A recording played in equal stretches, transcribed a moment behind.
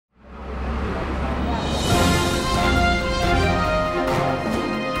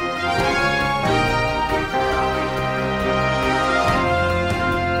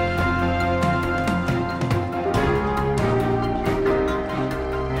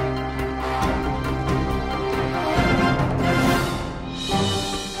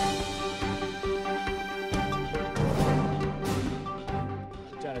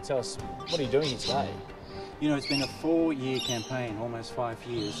tell us, what are you doing here today? You know, it's been a 4-year campaign, almost 5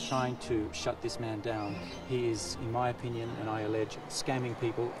 years, trying to shut this man down. He is, in my opinion, and I allege, scamming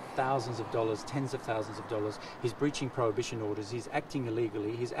people thousands of dollars, tens of thousands of dollars. He's breaching prohibition orders. He's acting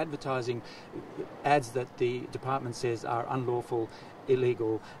illegally. He's advertising ads that the department says are unlawful,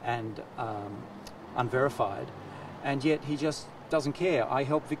 illegal, and unverified. And yet he just doesn't care. I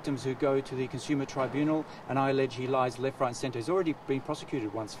help victims who go to the Consumer Tribunal, and I allege he lies left, right and centre. He's already been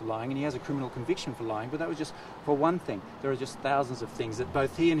prosecuted once for lying, and he has a criminal conviction for lying, but that was just for one thing. There are just thousands of things that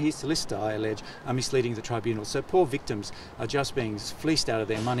both he and his solicitor, I allege, are misleading the tribunal. So poor victims are just being fleeced out of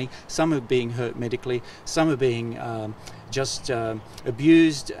their money. Some are being hurt medically, some are being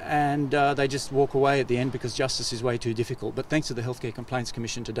abused, and they just walk away at the end because justice is way too difficult. But thanks to the Healthcare Complaints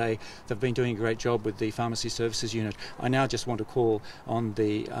Commission today, they've been doing a great job with the Pharmacy Services Unit. I now just want to call on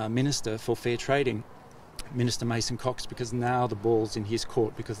the Minister for Fair Trading, Minister Mason-Cox, because now the ball's in his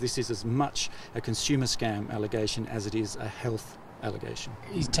court, because this is as much a consumer scam allegation as it is a health allegation.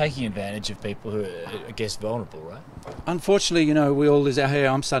 He's taking advantage of people who are, I guess, vulnerable, right? Unfortunately, you know, we all lose our hair.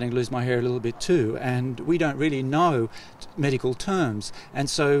 I'm starting to lose my hair a little bit too, and we don't really know medical terms. And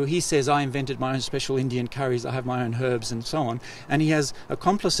so he says, I invented my own special Indian curries, I have my own herbs and so on. And he has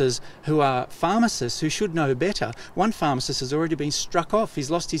accomplices who are pharmacists who should know better. One pharmacist has already been struck off.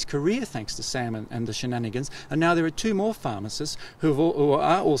 He's lost his career thanks to Sam and the shenanigans. And now there are 2 more pharmacists who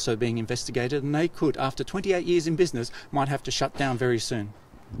are also being investigated, and they could, after 28 years in business, might have to shut down very soon.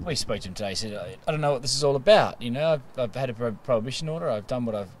 We spoke to him today. He said, I don't know what this is all about. You know, I've had a prohibition order. I've done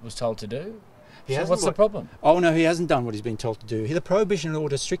what I was told to do. So what's the problem? Oh no, he hasn't done what he's been told to do. The prohibition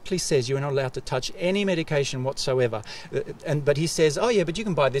order strictly says you are not allowed to touch any medication whatsoever. But he says, oh yeah, but you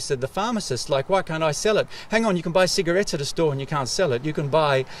can buy this at the pharmacist. Like, why can't I sell it? Hang on, you can buy cigarettes at a store and you can't sell it. You can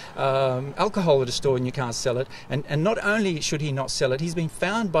buy alcohol at a store and you can't sell it. And not only should he not sell it, he's been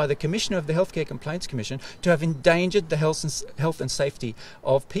found by the Commissioner of the Healthcare Complaints Commission to have endangered the health and safety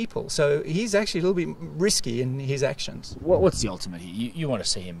of people. So he's actually a little bit risky in his actions. What's the ultimate here? You want to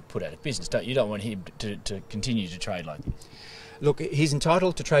see him put out of business, don't you? You don't want him to continue to trade like this. Look, he's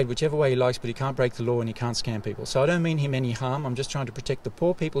entitled to trade whichever way he likes, but he can't break the law and he can't scam people. So I don't mean him any harm. I'm just trying to protect the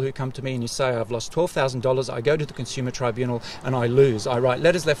poor people who come to me and you say, I've lost $12,000. I go to the Consumer Tribunal and I lose. I write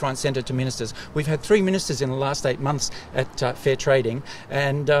letters left, right and centre to ministers. We've had 3 ministers in the last 8 months at Fair Trading,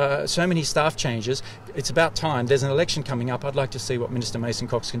 and so many staff changes. It's about time. There's an election coming up. I'd like to see what Minister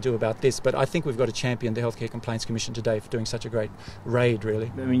Mason-Cox can do about this, but I think we've got to champion the Healthcare Complaints Commission today for doing such a great raid,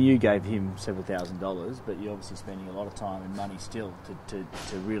 really. I mean, you gave him several $1,000s, but you're obviously spending a lot of time and money still to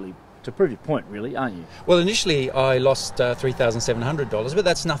really to prove your point, really, aren't you? Well, initially I lost $3,700, but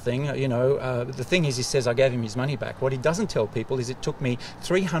that's nothing. You know, the thing is, he says I gave him his money back. What he doesn't tell people is it took me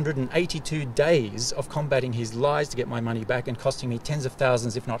 382 days of combating his lies to get my money back, and costing me tens of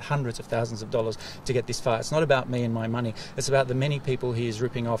thousands, if not hundreds of thousands of dollars to get this far. It's not about me and my money. It's about the many people he is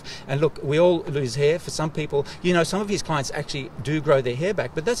ripping off. And look, we all lose hair. For some people, you know, some of his clients actually do grow their hair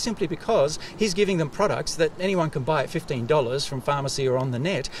back, but that's simply because he's giving them products that anyone can buy at $15 from pharmacy or on the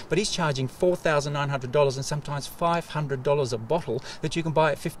net, but he's charging $4,900 and sometimes $500 a bottle that you can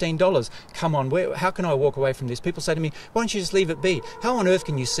buy at $15. Come on, how can I walk away from this? People say to me, why don't you just leave it be? How on earth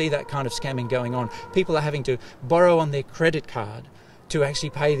can you see that kind of scamming going on? People are having to borrow on their credit card to actually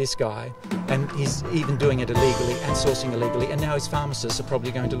pay this guy, and he's even doing it illegally and sourcing illegally, and now his pharmacists are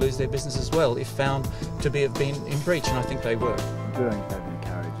probably going to lose their business as well if found to have been in breach, and I think they were. Good on you for having the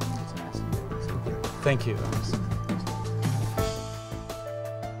courage, and it's an asset. Thank you.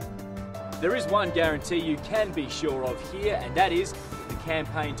 There is one guarantee you can be sure of here, and that is that the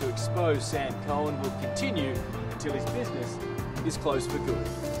campaign to expose Sam Cohen will continue until his business is closed for good.